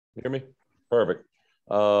You hear me? Perfect.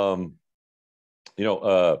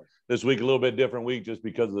 This week a little bit different week just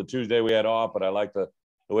because of the Tuesday we had off, but I like the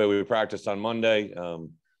way we practiced on Monday.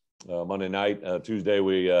 Monday night, Tuesday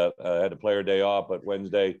we had a player day off, but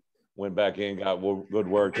Wednesday went back in, got good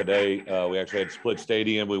work today. We actually had split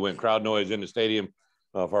stadium. We went crowd noise in the stadium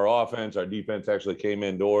for our offense. Our defense actually came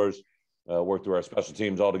indoors, worked through our special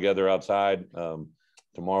teams all together outside.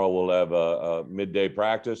 Tomorrow we'll have a midday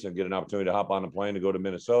practice and get an opportunity to hop on the plane to go to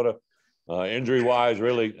Minnesota. Injury-wise,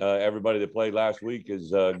 really, everybody that played last week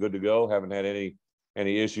is good to go. Haven't had any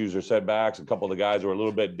issues or setbacks. A couple of the guys were a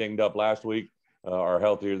little bit dinged up last week, are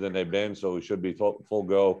healthier than they've been, so we should be full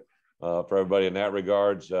go for everybody in that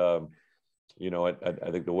regards. I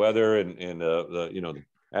think the weather and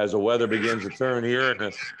as the weather begins to turn here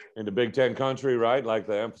in the Big Ten country, right, like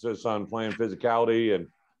the emphasis on playing physicality and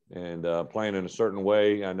playing in a certain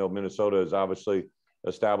way. I know Minnesota has obviously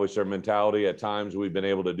established their mentality. At times we've been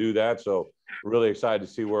able to do that. So really excited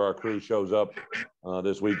to see where our crew shows up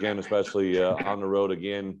this weekend, especially on the road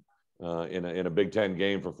again in a Big Ten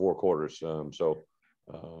game for 4 quarters.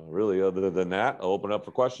 Really, other than that, I'll open up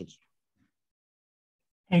for questions.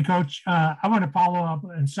 Hey, Coach, I want to follow up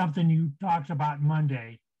on something you talked about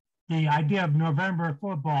Monday, the idea of November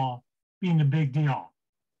football being a big deal.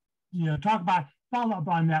 Follow up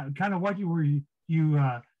on that, kind of what you were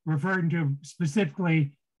referring to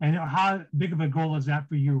specifically, and how big of a goal is that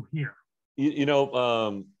for you here?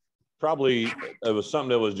 Probably it was something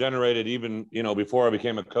that was generated even, before I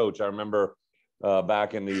became a coach. I remember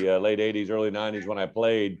back in the late 80s, early 90s when I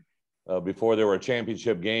played, before there were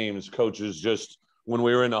championship games, coaches just, when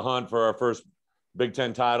we were in the hunt for our first Big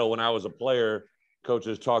Ten title, when I was a player,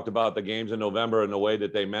 coaches talked about the games in November and the way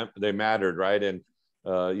that they mattered, right? And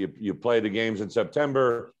you play the games in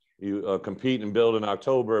September, you compete and build in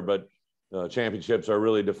October, but championships are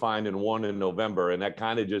really defined and won in November. And that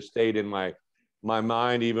kind of just stayed in my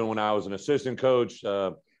mind, even when I was an assistant coach,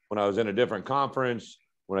 when I was in a different conference.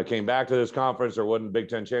 When I came back to this conference, there wasn't Big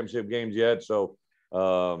Ten championship games yet. So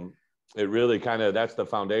it really that's the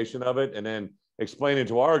foundation of it. And then explaining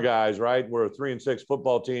to our guys, right, we're a 3-6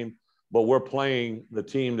 football team, but we're playing the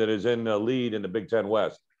team that is in the lead in the Big Ten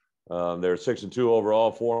West. They're 6-2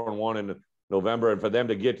 overall, 4-1 in November. And for them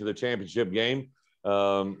to get to the championship game,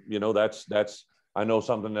 that's I know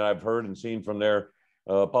something that I've heard and seen from their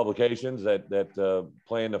publications that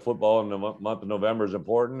playing the football in the month of November is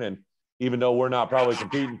important. And even though we're not probably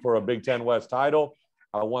competing for a Big Ten West title,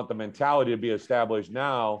 I want the mentality to be established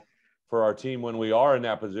now for our team when we are in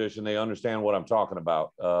that position. They understand what I'm talking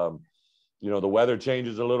about. The weather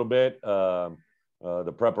changes a little bit.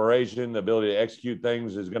 The preparation, the ability to execute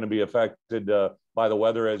things is going to be affected by the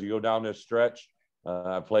weather as you go down this stretch.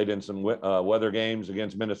 I've played in some weather games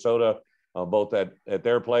against Minnesota, both at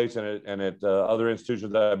their place and at other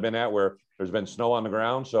institutions that I've been at where there's been snow on the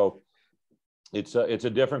ground. So it's a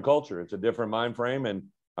different culture. It's a different mind frame, and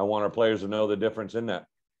I want our players to know the difference in that.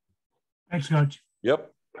 Thanks, Coach.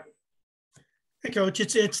 Yep. Hey, Coach,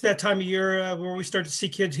 it's that time of year where we start to see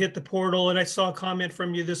kids hit the portal, and I saw a comment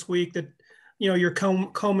from you this week that you're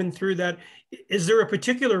combing through that. Is there a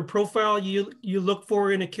particular profile you look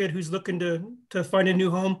for in a kid who's looking to find a new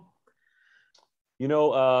home?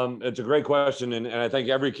 It's a great question, and I think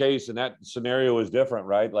every case in that scenario is different,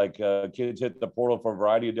 right? Like kids hit the portal for a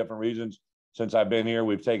variety of different reasons. Since I've been here,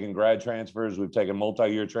 we've taken grad transfers, we've taken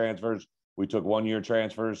multi-year transfers, we took 1-year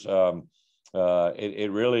transfers.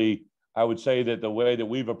 It really, I would say that the way that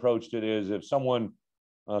we've approached it is if someone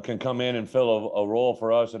can come in and fill a role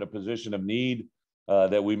for us at a position of need,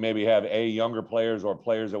 that we maybe have younger players or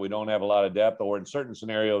players that we don't have a lot of depth, or in certain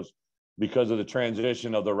scenarios, because of the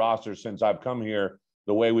transition of the roster since I've come here,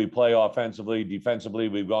 the way we play offensively, defensively,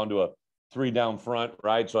 we've gone to a 3 down front,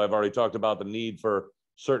 right? So I've already talked about the need for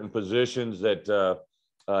certain positions that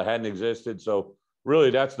hadn't existed. So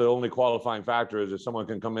really that's the only qualifying factor is if someone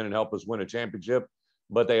can come in and help us win a championship,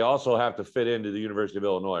 but they also have to fit into the University of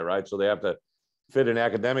Illinois, right? So they have to fit an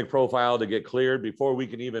academic profile to get cleared before we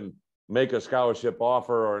can even make a scholarship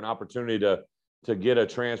offer or an opportunity to get a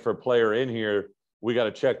transfer player in here. We got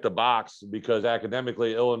to check the box because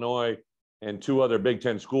academically Illinois and 2 other Big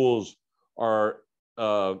Ten schools are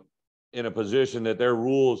in a position that their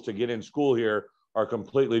rules to get in school here are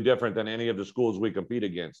completely different than any of the schools we compete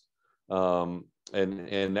against. And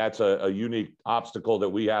that's a unique obstacle that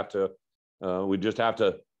we just have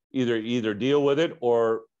to either deal with it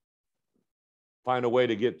or find a way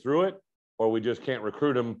to get through it, or we just can't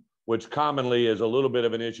recruit them, which commonly is a little bit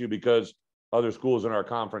of an issue because other schools in our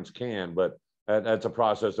conference can, but that's a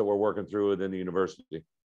process that we're working through within the university.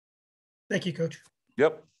 Thank you, Coach.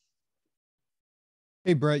 Yep.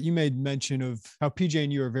 Hey, Bret, you made mention of how PJ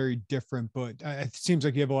and you are very different, but it seems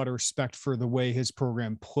like you have a lot of respect for the way his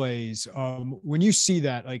program plays. When you see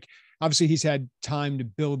that, like, obviously he's had time to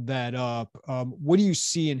build that up. What do you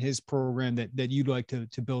see in his program that you'd like to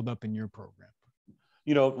build up in your program?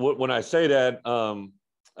 When I say that, I'm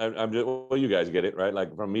just, well, you guys get it, right?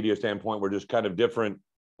 Like from a media standpoint, we're just kind of different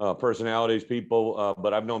personalities, people.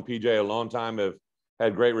 But I've known PJ a long time, have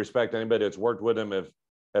had great respect. Anybody that's worked with him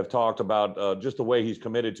have talked about just the way he's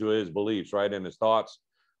committed to his beliefs, right, and his thoughts.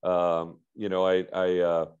 I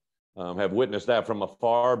have witnessed that from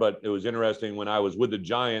afar, but it was interesting when I was with the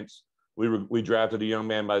Giants. We drafted a young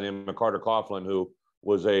man by the name of Carter Coughlin, who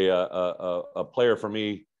was a player for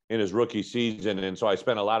me in his rookie season, and so I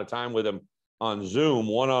spent a lot of time with him on Zoom,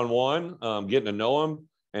 one-on-one, getting to know him,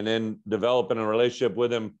 and then developing a relationship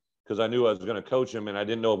with him because I knew I was going to coach him, and I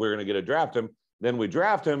didn't know if we were going to get to draft him. Then we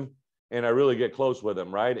draft him, and I really get close with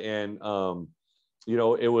him, right? And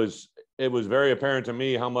it was very apparent to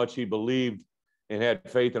me how much he believed and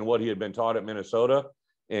had faith in what he had been taught at Minnesota,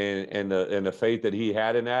 and the faith that he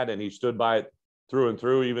had in that, and he stood by it through and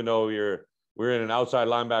through. Even though we're in an outside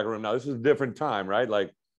linebacker room now, this is a different time, right?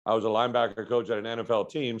 Like I was a linebacker coach at an NFL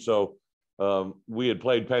team, so we had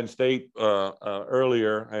played Penn State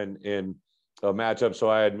earlier and in a matchup, so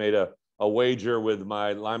I had made a wager with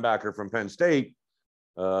my linebacker from Penn State.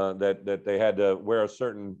 That they had to wear a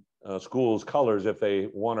certain school's colors if they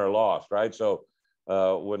won or lost, right? So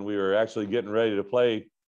when we were actually getting ready to play,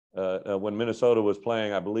 when Minnesota was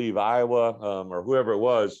playing, I believe Iowa or whoever it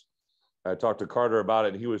was, I talked to Carter about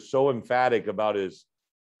it, and he was so emphatic about his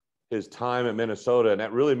time at Minnesota, and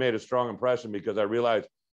that really made a strong impression because I realized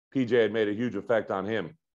PJ had made a huge effect on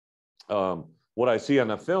him. What I see on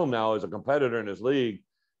the film now as a competitor in this league,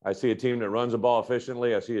 I see a team that runs the ball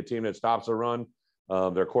efficiently. I see a team that stops the run.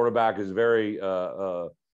 Their quarterback is very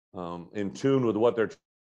in tune with what they're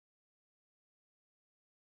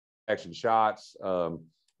action shots,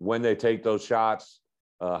 when they take those shots,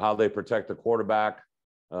 how they protect the quarterback.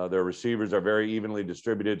 Their receivers are very evenly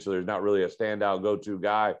distributed, so there's not really a standout go-to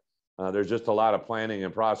guy. There's just a lot of planning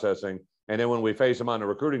and processing. And then when we face them on the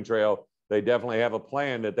recruiting trail, they definitely have a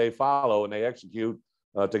plan that they follow and they execute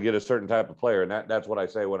to get a certain type of player. And that's what I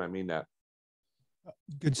say when I mean that.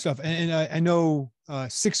 Good stuff. And I know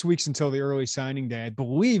 6 weeks until the early signing day. I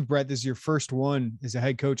believe, Bret, this is your first one as a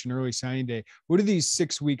head coach in early signing day. What do these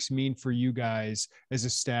 6 weeks mean for you guys as a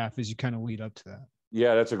staff as you kind of lead up to that?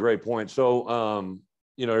 Yeah, that's a great point. So,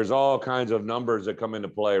 there's all kinds of numbers that come into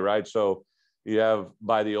play, right? So you have,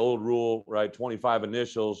 by the old rule, right, 25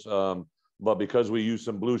 initials. But because we use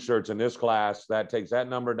some blue shirts in this class, that takes that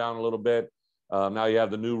number down a little bit. Now you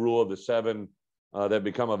have the new rule of the 7 that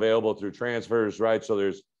become available through transfers, right? So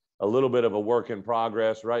there's a little bit of a work in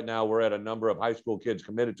progress. Right now, we're at a number of high school kids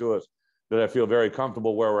committed to us that I feel very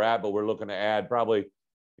comfortable where we're at, but we're looking to add probably,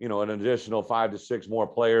 an additional 5 to 6 more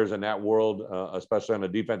players in that world, especially on the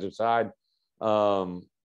defensive side. During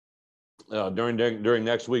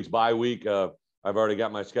next week's bye week, I've already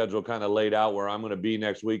got my schedule kind of laid out where I'm going to be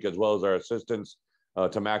next week, as well as our assistants,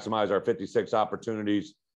 to maximize our 56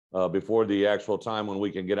 opportunities before the actual time when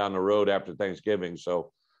we can get on the road after Thanksgiving.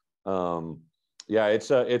 So,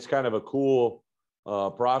 it's kind of a cool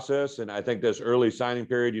process. And I think this early signing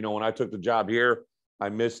period, when I took the job here, I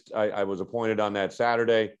was appointed on that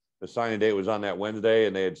Saturday. The signing date was on that Wednesday,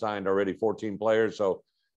 and they had signed already 14 players. So,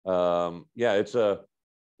 it's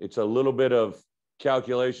a little bit of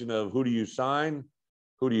calculation of who do you sign,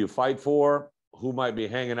 who do you fight for, who might be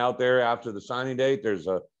hanging out there after the signing date. There's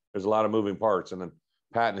a lot of moving parts, and then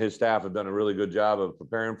Pat and his staff have done a really good job of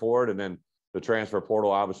preparing for it. And then the transfer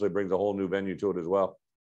portal obviously brings a whole new venue to it as well.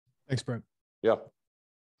 Thanks, Bret. Yeah.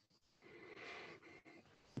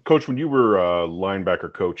 Coach, when you were a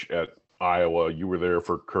linebacker coach at Iowa, you were there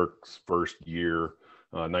for Kirk's first year,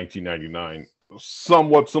 1999.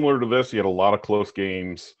 Somewhat similar to this, you had a lot of close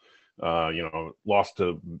games. Lost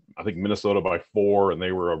to, I think, Minnesota by 4, and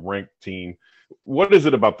they were a ranked team. What is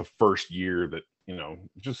it about the first year that, it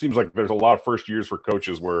just seems like there's a lot of first years for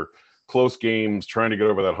coaches where close games, trying to get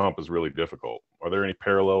over that hump is really difficult. Are there any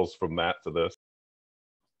parallels from that to this?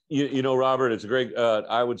 Robert, it's a great,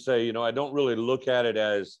 I would say, I don't really look at it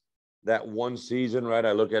as that one season, right?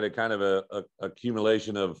 I look at it kind of a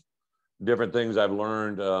accumulation of different things I've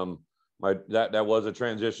learned. That was a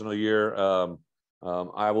transitional year.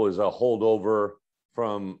 I was a holdover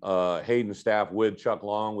from Hayden's staff with Chuck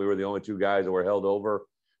Long. We were the only 2 guys that were held over.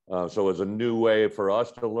 So it was a new way for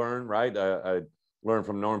us to learn, right? I learned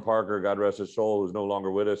from Norm Parker, God rest his soul, who's no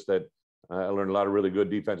longer with us, that I learned a lot of really good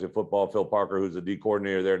defensive football. Phil Parker, who's the D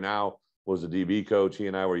coordinator there now, was the DB coach. He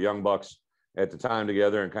and I were young bucks at the time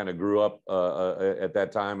together and kind of grew up at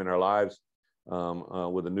that time in our lives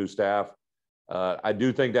with a new staff. I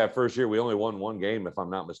do think that first year we only won one game, if I'm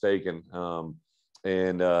not mistaken.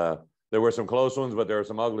 There were some close ones, but there were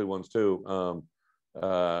some ugly ones too.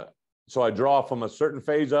 So I draw from a certain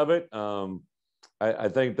phase of it. I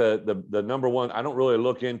think the number one, I don't really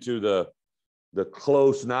look into the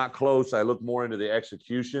close, not close. I look more into the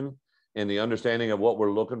execution and the understanding of what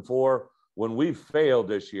we're looking for. When we've failed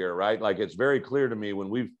this year, right? Like, it's very clear to me when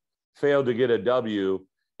we've failed to get a W,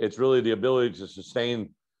 it's really the ability to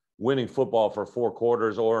sustain winning football for 4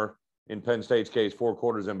 quarters, or in Penn State's case, 4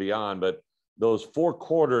 quarters and beyond. But those 4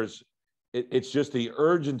 quarters, it's just the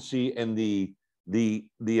urgency and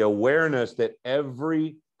the awareness that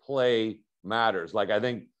every play matters. Like, I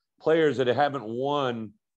think players that haven't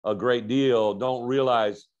won a great deal don't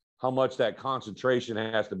realize how much that concentration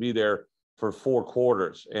has to be there for 4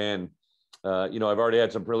 quarters. And, I've already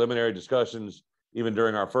had some preliminary discussions, even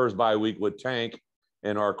during our first bye week, with Tank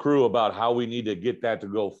and our crew about how we need to get that to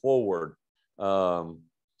go forward. And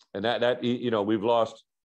that we've lost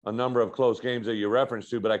a number of close games that you referenced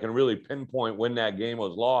to, but I can really pinpoint when that game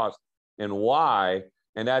was lost and why.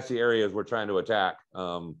 And that's the areas we're trying to attack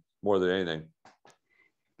more than anything.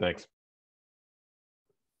 Thanks.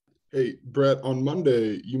 Hey, Bret, on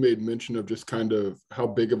Monday, you made mention of just kind of how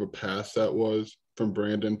big of a pass that was from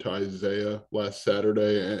Brandon to Isaiah last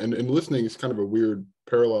Saturday. And listening is kind of a weird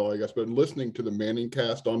parallel, I guess, but in listening to the Manning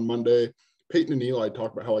cast on Monday, Peyton and Eli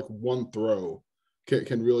talk about how like one throw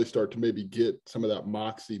can really start to maybe get some of that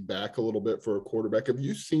moxie back a little bit for a quarterback. Have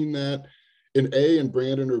you seen that in A, in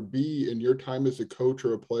Brandon, or B, in your time as a coach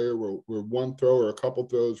or a player where one throw or a couple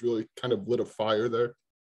throws really kind of lit a fire there?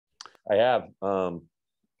 I have.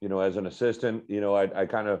 As an assistant, I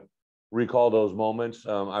kind of recall those moments.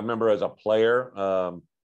 I remember as a player,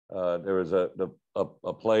 there was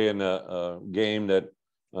a play in a game that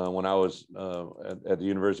when I was at the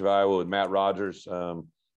University of Iowa with Matt Rogers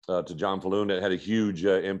to John Falloon, that had a huge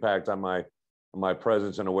impact on my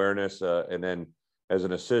presence and awareness. And then as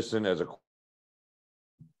an assistant,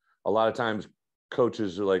 a lot of times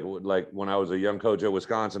coaches like when I was a young coach at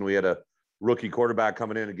Wisconsin, we had a rookie quarterback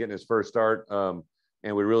coming in and getting his first start.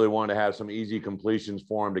 And we really wanted to have some easy completions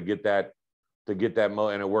for him to get that, and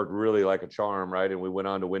it worked really like a charm, right? And we went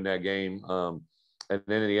on to win that game. And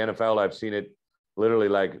then in the NFL, I've seen it literally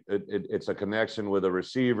like it's a connection with a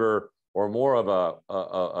receiver, or more of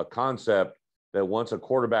a concept that once a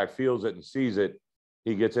quarterback feels it and sees it,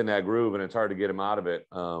 he gets in that groove, and it's hard to get him out of it.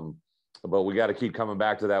 But we got to keep coming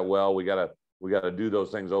back to that. We got to do those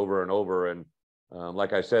things over and over. And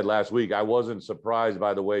like I said last week, I wasn't surprised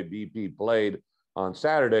by the way BP played on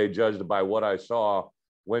Saturday, judged by what I saw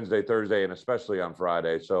Wednesday, Thursday, and especially on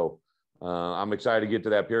Friday. So I'm excited to get to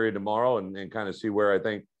that period tomorrow and kind of see where I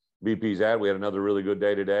think BP's at. We had another really good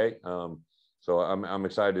day today. So I'm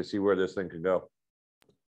excited to see where this thing can go.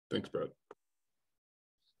 Thanks, Bret.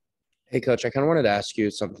 Hey, Coach, I kind of wanted to ask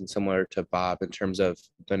you something similar to Bob in terms of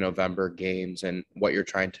the November games and what you're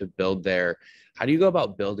trying to build there. How do you go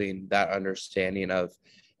about building that understanding of,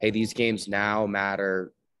 hey, these games now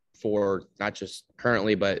matter for not just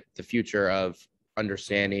currently, but the future of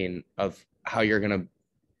understanding of how you're going to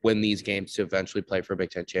win these games to eventually play for a Big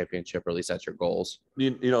Ten championship, or at least that's your goals?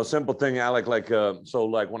 Simple thing, Alec, so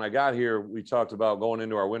when I got here, we talked about going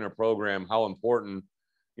into our winter program, how important,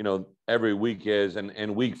 every week is,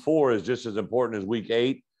 and week 4 is just as important as week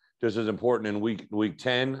 8, just as important in week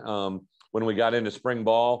 10. When we got into spring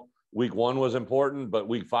ball, week 1 was important, but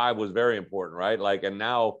week 5 was very important, right? And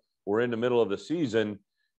now we're in the middle of the season,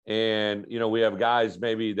 and, we have guys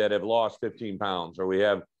maybe that have lost 15 pounds, or we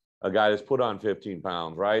have a guy that's put on 15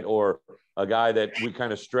 pounds, right? Or a guy that we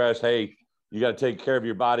kind of stress, hey, you got to take care of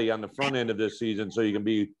your body on the front end of this season so you can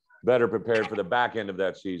be better prepared for the back end of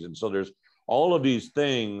that season. So there's all of these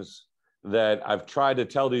things that I've tried to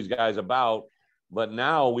tell these guys about, but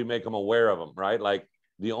now we make them aware of them, right? Like,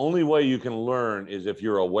 the only way you can learn is if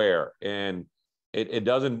you're aware, and it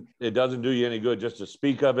doesn't do you any good just to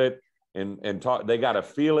speak of it and talk. They got to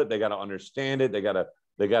feel it. They got to understand it. They got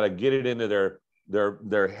to get it into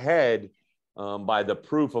their head by the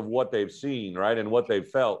proof of what they've seen, right, and what they've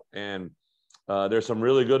felt. And there's some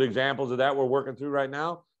really good examples of that we're working through right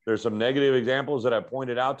now. There's some negative examples that I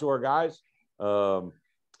pointed out to our guys.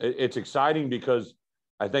 It's exciting because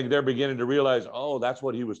I think they're beginning to realize, oh, that's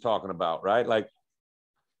what he was talking about, right? Like,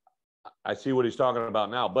 I see what he's talking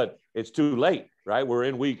about now, but it's too late, right?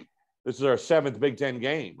 This is our 7th Big Ten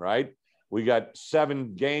game, right? We got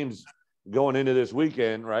 7 games going into this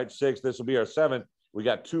weekend, right? 6, this will be our 7th. We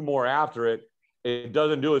got 2 more after it. It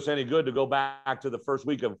doesn't do us any good to go back to the first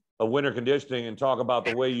week of winter conditioning and talk about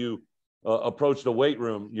the way you approach the weight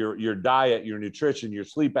room, your diet, your nutrition, your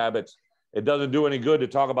sleep habits. It doesn't do any good to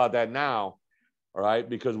talk about that now, all right,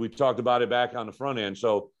 because we talked about it back on the front end.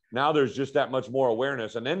 So now there's just that much more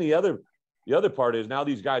awareness. And then the other part is now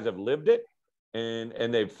these guys have lived it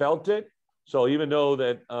and they've felt it. So even though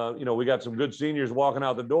that, we got some good seniors walking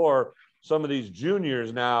out the door, some of these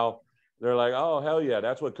juniors now, they're like, oh, hell yeah,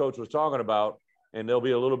 that's what coach was talking about. And they'll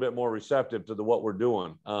be a little bit more receptive to what we're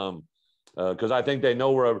doing. Because I think they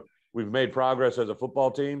know we've made progress as a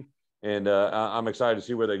football team. And I'm excited to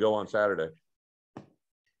see where they go on Saturday. You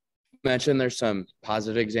mentioned there's some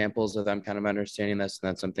positive examples of them kind of understanding this and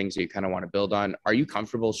then some things that you kind of want to build on. Are you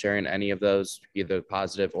comfortable sharing any of those, either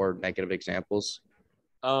positive or negative examples?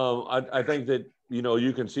 I think that,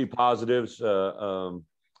 you can see positives.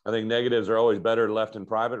 I think negatives are always better left in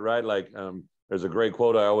private, right? Like there's a great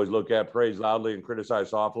quote I always look at: praise loudly and criticize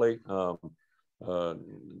softly.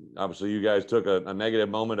 Obviously, you guys took a negative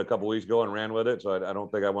moment a couple weeks ago and ran with it. So I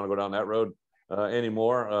don't think I want to go down that road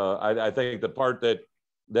anymore. I think the part that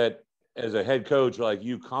as a head coach, like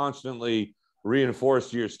you constantly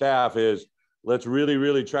reinforce to your staff is let's really,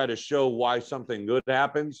 really try to show why something good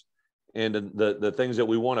happens. And the things that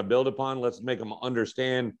we want to build upon, let's make them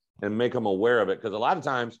understand and make them aware of it. Because a lot of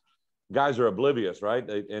times guys are oblivious, right?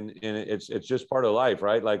 And it's just part of life,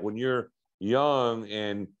 right? Like when you're young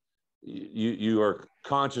and you are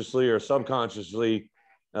consciously or subconsciously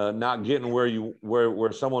not getting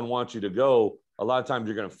where someone wants you to go, a lot of times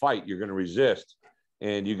you're going to fight, you're going to resist,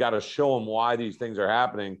 and you got to show them why these things are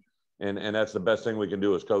happening. And that's the best thing we can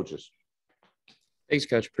do as coaches. Thanks,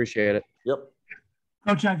 Coach. Appreciate it. Yep.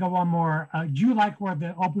 Coach, I got one more. Do you like where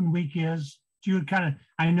the open week is? Do you kind of,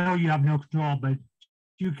 I know you have no control, but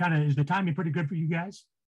do you kind of, is the timing pretty good for you guys?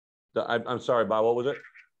 I'm sorry, Bob, what was it?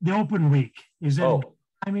 The open week. Is it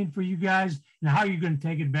timing for you guys? And how are you going to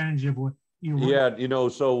take advantage of what you want? Yeah,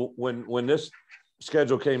 so when this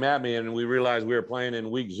schedule came at me and we realized we were playing in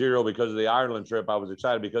week 0 because of the Ireland trip, I was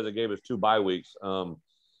excited because it gave us 2 bye weeks.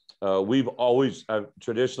 We've always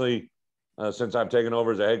traditionally, since I've taken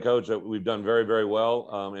over as a head coach, we've done very, very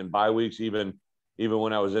well in bye weeks. Even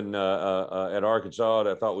when I was in at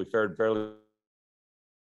Arkansas, I thought we fared fairly.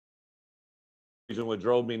 What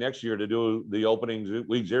drove me next year to do the opening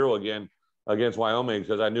week 0 again against Wyoming,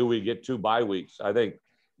 because I knew we'd get 2 bye weeks. I think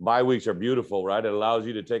bye weeks are beautiful, right? It allows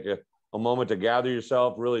you to take a moment to gather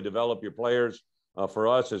yourself, really develop your players. For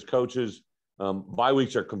us as coaches, bye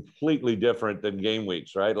weeks are completely different than game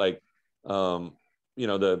weeks, right? Like,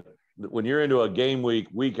 when you're into a game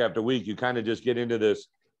week after week, you kind of just get into this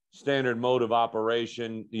standard mode of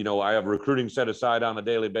operation. I have recruiting set aside on a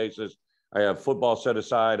daily basis. I have football set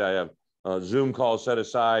aside. I have Zoom calls set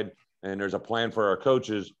aside, and there's a plan for our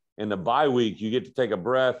coaches. In the bye week, you get to take a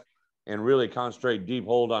breath and really concentrate deep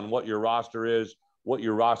hold on what your roster is, what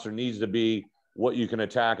your roster needs to be, what you can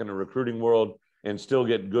attack in the recruiting world, and still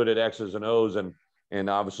get good at X's and O's. And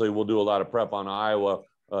obviously we'll do a lot of prep on Iowa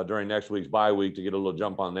during next week's bye week to get a little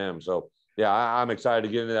jump on them. So yeah, I'm excited to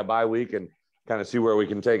get into that bye week and kind of see where we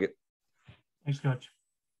can take it. Thanks, Coach.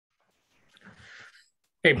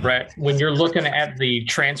 Hey, Bret, when you're looking at the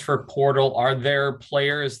transfer portal, are there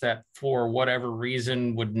players that for whatever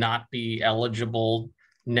reason would not be eligible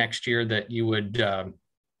next year that you would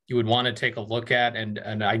want to take a look at?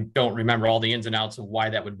 And I don't remember all the ins and outs of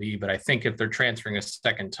why that would be, but I think if they're transferring a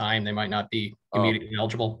second time, they might not be immediately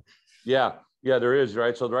eligible. Yeah, there is,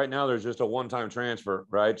 right? So right now there's just a one-time transfer,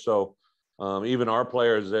 right? So even our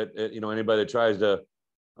players that, anybody that tries to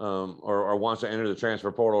or wants to enter the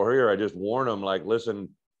transfer portal here, I just warn them, like, listen,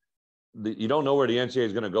 you don't know where the NCAA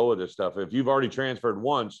is going to go with this stuff. If you've already transferred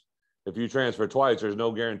once, if you transfer twice, there's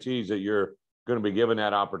no guarantees that you're going to be given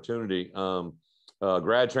that opportunity.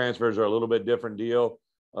 Grad transfers are a little bit different deal.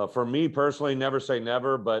 For me personally, never say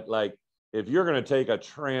never, but like if you're going to take a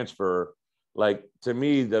transfer, like to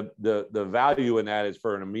me, the value in that is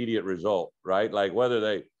for an immediate result, right? Like whether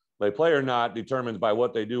they play or not determines by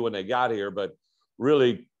what they do when they got here. But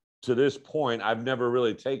really, to this point, I've never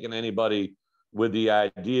really taken anybody with the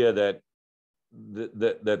idea that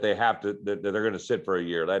they have to, that they're going to sit for a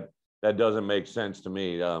year. That doesn't make sense to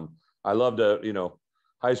me. I love to,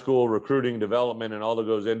 high school recruiting, development, and all that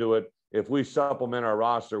goes into it. If we supplement our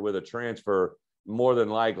roster with a transfer, more than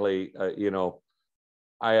likely,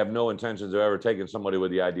 I have no intentions of ever taking somebody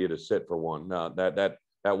with the idea to sit for one. No, that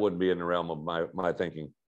wouldn't be in the realm of my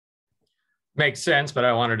thinking. Makes sense, but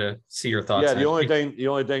I wanted to see your thoughts. Yeah, the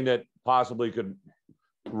only thing that possibly could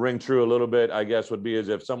ring true a little bit, I guess, would be is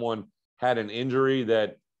if someone had an injury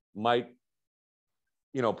that might,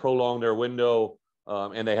 prolong their window,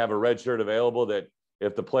 and they have a red shirt available, that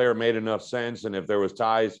if the player made enough sense and if there was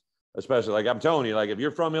ties, especially like I'm telling you, like if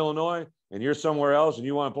you're from Illinois and you're somewhere else and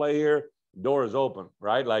you want to play here, door is open,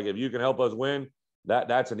 right? Like if you can help us win,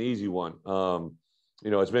 that's an easy one. You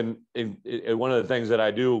know, it's been one of the things that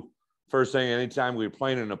I do first thing anytime we're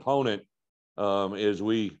playing an opponent is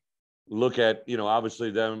we look at, you know,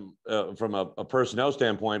 obviously them from a personnel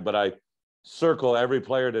standpoint, but I circle every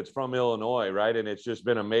player that's from Illinois, right? And it's just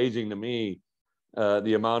been amazing to me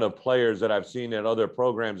the amount of players that I've seen at other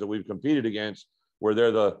programs that we've competed against where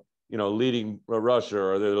they're the, you know, leading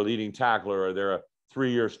rusher, or they're the leading tackler, or they're a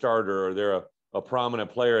 3-year starter, or they're a prominent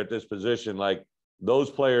player at this position. Like those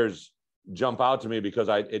players jump out to me because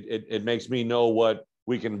it makes me know what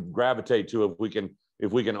we can gravitate to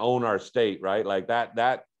if we can own our state, right? Like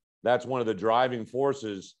that's one of the driving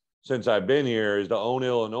forces since I've been here is to own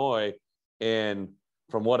Illinois. And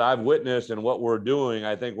from what I've witnessed and what we're doing,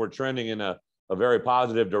 I think we're trending in a very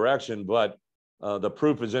positive direction. But the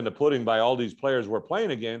proof is in the pudding by all these players we're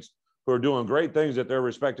playing against who are doing great things at their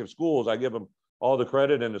respective schools. I give them all the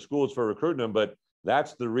credit and the schools for recruiting them, but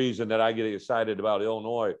that's the reason that I get excited about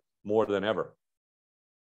Illinois more than ever.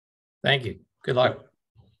 Thank you. Good luck.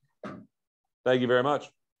 Thank you very much.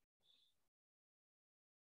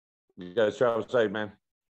 You guys travel safe, man.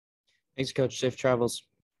 Thanks, Coach. Safe travels.